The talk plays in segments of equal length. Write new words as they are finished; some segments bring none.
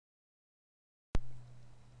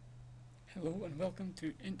Hello and welcome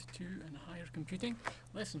to Int 2 and Higher Computing,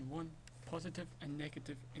 Lesson 1, Positive and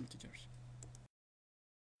Negative Integers.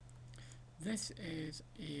 This is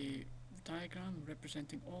a diagram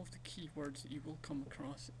representing all of the keywords that you will come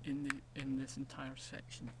across in this entire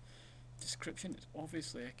section. Description is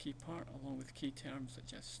obviously a key part, along with key terms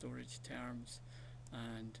such as storage terms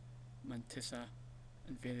and mantissa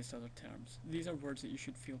and various other terms. These are words that you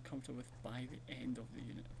should feel comfortable with by the end of the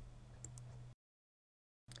unit.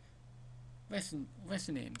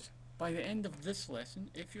 Lesson aims. By the end of this lesson,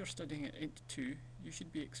 if you're studying at Int 2, you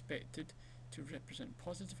should be expected to represent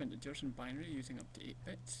positive integers in binary using up to 8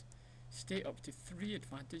 bits, state up to 3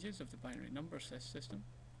 advantages of the binary number system.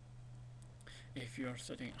 If you're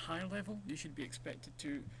studying at higher level, you should be expected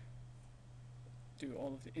to do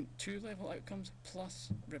all of the Int 2 level outcomes, plus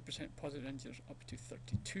represent positive integers up to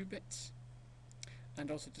 32 bits,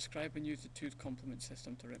 and also describe and use the 2's complement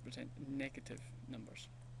system to represent negative numbers.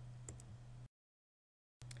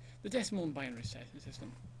 The decimal and binary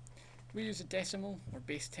system. We use a decimal or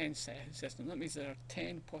base 10 system. That means there are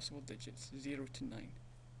 10 possible digits, 0 to 9.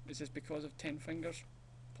 Is this because of 10 fingers?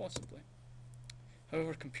 Possibly.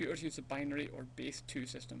 However, computers use a binary or base 2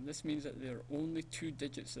 system. This means that there are only 2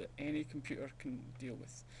 digits that any computer can deal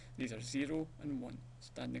with. These are 0 and 1,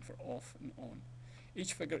 standing for off and on.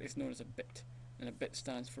 Each figure is known as a bit, and a bit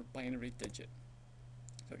stands for binary digit.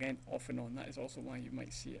 So again, off and on. That is also why you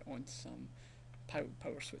might see it on some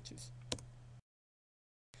power switches.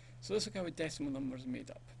 So let's look how a decimal number is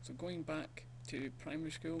made up. So going back to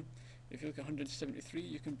primary school, if you look at 173,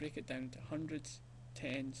 you can break it down into hundreds,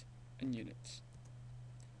 tens and units.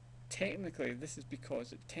 Technically, this is because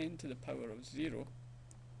that 10 to the power of 0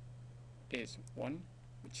 is 1,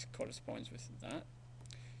 which corresponds with that.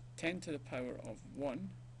 10 to the power of 1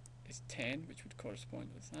 is 10, which would correspond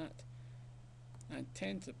with that. And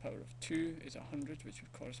 10 to the power of 2 is 100, which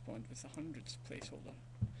would correspond with the hundreds placeholder.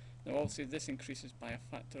 Now obviously this increases by a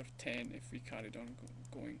factor of 10 if we carried on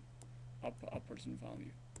going upwards in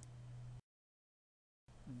value.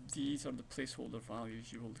 These are the placeholder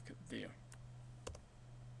values you will look at there.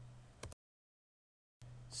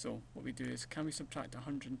 So what we do is, can we subtract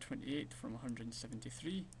 128 from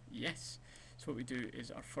 173? Yes. So what we do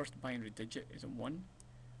is, our first binary digit is a 1.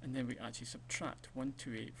 And then we actually subtract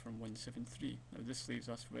 128 from 173. Now this leaves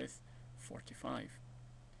us with 45.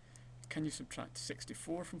 Can you subtract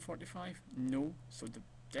 64 from 45? No, so the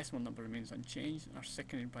decimal number remains unchanged, and our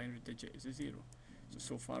second binary digit is a 0.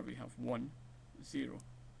 So far we have 1, 0.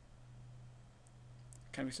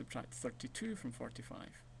 Can we subtract 32 from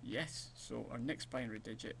 45? Yes, so our next binary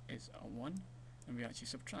digit is a 1, and we actually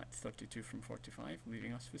subtract 32 from 45,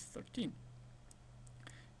 leaving us with 13.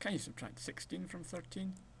 Can you subtract 16 from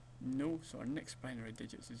 13? No, so our next binary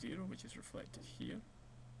digit is 0, which is reflected here.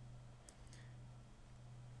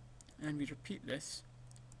 And we repeat this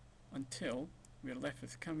until we're left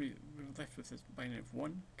with, we're left with this binary of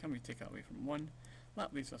 1. Can we take that away from 1?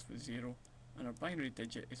 That leaves us with 0, and our binary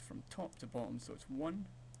digit is from top to bottom, so it's 1,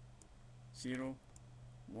 0,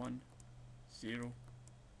 1, 0,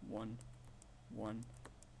 1, 1,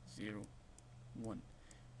 0, 1.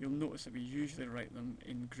 You'll notice that we usually write them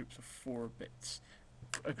in groups of 4 bits.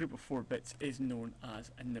 A group of 4 bits is known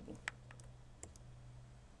as a nibble.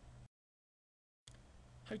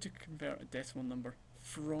 How to convert a decimal number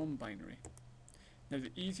from binary. Now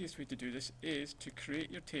the easiest way to do this is to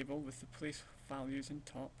create your table with the place values in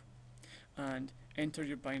top and enter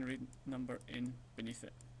your binary number in beneath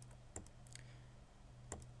it.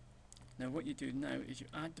 Now what you do now is you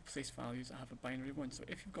add the place values that have a binary 1. So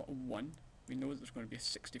if you've got a 1, we know that there's going to be a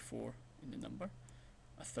 64 in the number,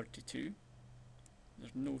 a 32,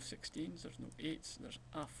 there's no 16s, there's no 8s, there's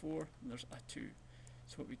a 4, and there's a 2.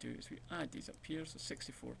 So what we do is we add these up here, so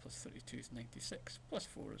 64 plus 32 is 96, plus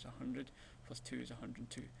 4 is 100, plus 2 is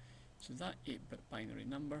 102. So that 8-bit binary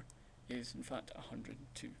number is in fact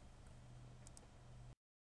 102.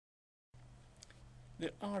 There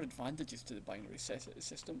are advantages to the binary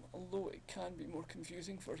system, although it can be more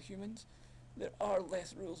confusing for humans. There are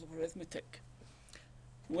less rules of arithmetic.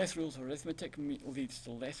 Less rules of arithmetic leads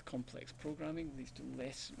to less complex programming, leads to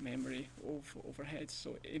less memory overheads,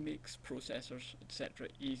 so it makes processors, etc.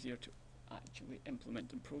 easier to actually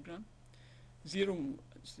implement and program.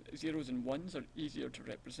 Zeros and ones are easier to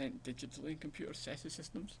represent digitally in computer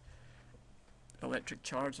systems. Electric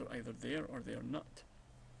charges are either there or they are not.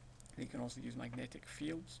 They can also use magnetic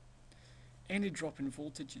fields. Any drop in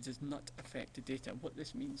voltage does not affect the data. What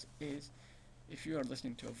this means is, if you are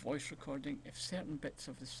listening to a voice recording, if certain bits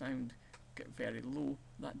of the sound get very low,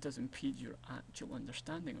 that does impede your actual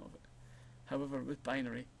understanding of it. However, with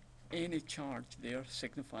binary, any charge there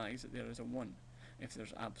signifies that there is a 1. If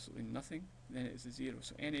there's absolutely nothing, then it's a 0.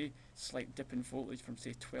 So any slight dip in voltage from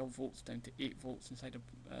say 12 volts down to 8 volts inside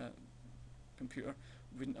a computer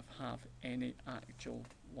wouldn't have any actual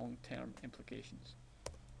long-term implications.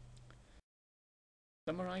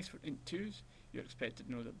 Summarise for int 2's, you're expected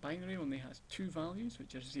to know that binary only has two values,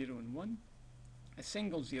 which are 0 and 1. A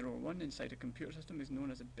single 0 or 1 inside a computer system is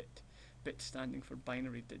known as a bit, bit standing for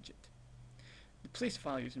binary digit. The place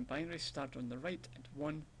values in binary start on the right at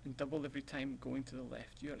 1 and double every time going to the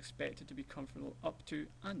left. You are expected to be comfortable up to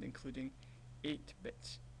and including 8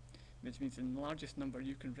 bits, which means the largest number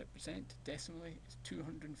you can represent decimally is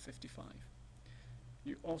 255.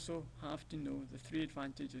 You also have to know the three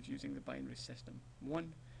advantages of using the binary system.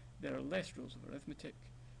 1. There are less rules of arithmetic.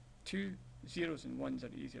 2. Zeros and ones are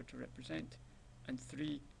easier to represent. And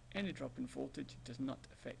 3. Any drop in voltage does not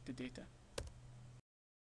affect the data.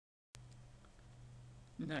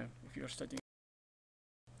 Now, if you are studying,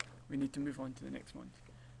 we need to move on to the next one.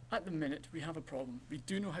 At the minute, we have a problem. We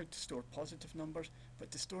do know how to store positive numbers,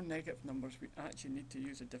 but to store negative numbers, we actually need to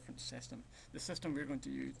use a different system. The system we're going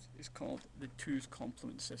to use is called the 2's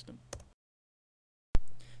complement system.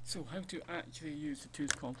 So how to actually use the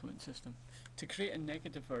 2's complement system? To create a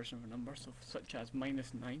negative version of a number, so such as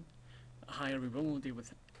 -9, higher we will only deal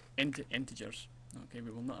with integers. Okay,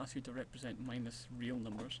 we will not ask you to represent minus real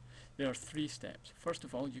numbers. There are 3 steps. First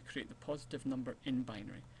of all, you create the positive number in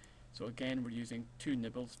binary. So again, we're using 2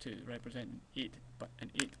 nibbles to represent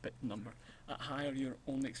an 8-bit number. At higher, you're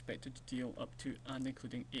only expected to deal up to and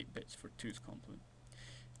including 8 bits for 2's complement.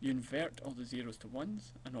 You invert all the zeros to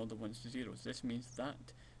 1s and all the 1s to zeros. This means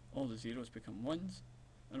that all the zeros become 1s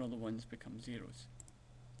and all the 1s become zeros.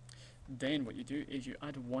 Then what you do is you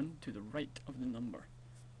add 1 to the right of the number.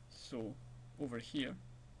 So over here,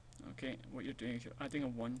 okay, what you're doing is you're adding a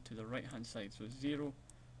 1 to the right hand side. So 0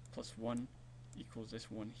 plus 1 equals this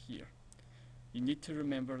 1 here. You need to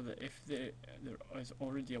remember that if there is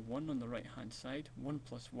already a 1 on the right hand side, 1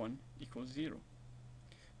 plus 1 equals 0.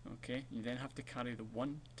 Okay, you then have to carry the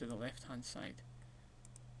 1 to the left hand side.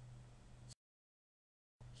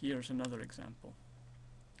 Here's another example.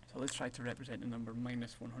 So let's try to represent the number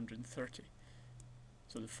 -130.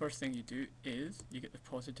 So the first thing you do is you get the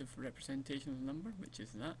positive representation of the number, which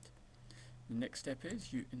is that. The next step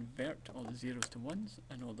is you invert all the zeros to 1s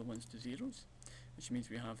and all the 1s to zeros, which means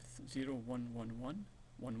we have 0, 1, 1, 1,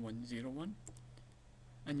 1, 1, 0, 1,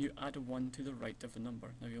 and you add a 1 to the right of the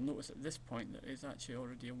number. Now you'll notice at this point there is actually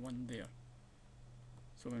already a 1 there.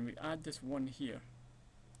 So when we add this 1 here,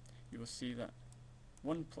 you will see that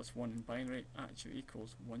 1 plus 1 in binary actually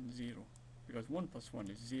equals 1, 0, because 1 plus 1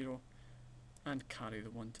 is 0, and carry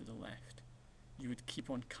the 1 to the left. You would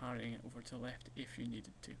keep on carrying it over to the left if you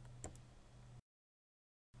needed to.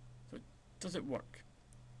 So does it work?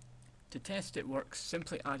 To test it works,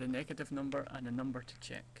 simply add a negative number and a number to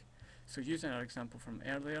check. So using our example from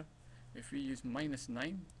earlier, if we use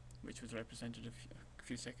 -9, which was represented a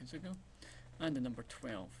few seconds ago, and the number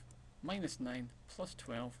 12, -9 plus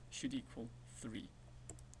 12 should equal 3.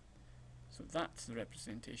 So that's the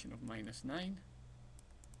representation of -9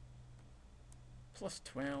 plus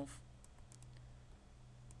 12,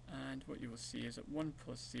 and what you will see is that 1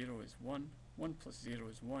 plus 0 is 1, 1 plus 0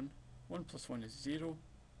 is 1, 1 plus 1 is 0,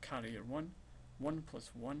 carry your 1, 1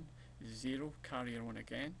 plus 1 is 0, carry your 1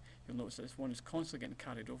 again. You'll notice that this 1 is constantly getting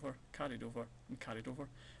carried over, and carried over.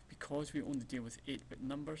 Because we only deal with 8-bit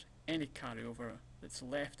numbers, any carryover that's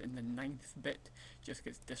left in the 9th bit just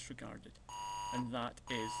gets disregarded. And that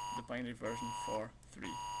is the binary version for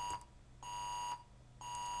 3.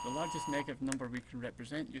 The largest negative number we can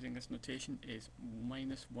represent using this notation is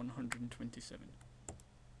 -127.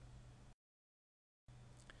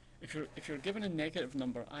 If you're given a negative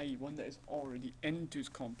number, i.e. one that is already in 2's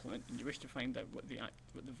complement, and you wish to find out what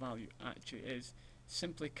the value actually is,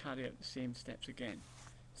 simply carry out the same steps again.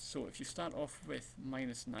 So if you start off with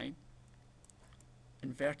 -9,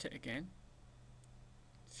 invert it again,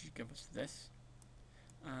 so you give us this,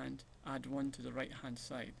 and add 1 to the right hand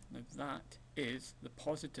side. Now that is the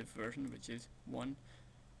positive version, which is 1,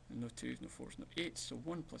 no 2s, no 4s, no 8s, so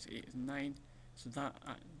 1 plus 8 is 9, so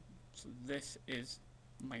this is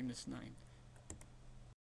 -9.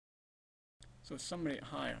 So summary it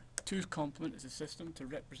higher. 2's complement is a system to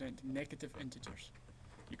represent negative integers.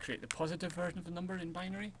 You create the positive version of the number in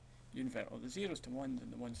binary, you invert all the zeros to 1s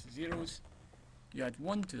and the 1s to zeros, you add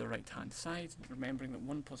 1 to the right hand side, remembering that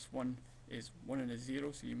 1 plus 1 is 1 and a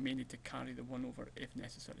 0, so you may need to carry the 1 over if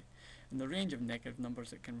necessary. And the range of negative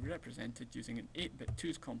numbers that can be represented using an 8-bit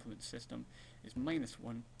 2's complement system is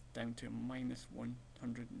 -1 down to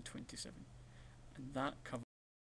 -127. And that covers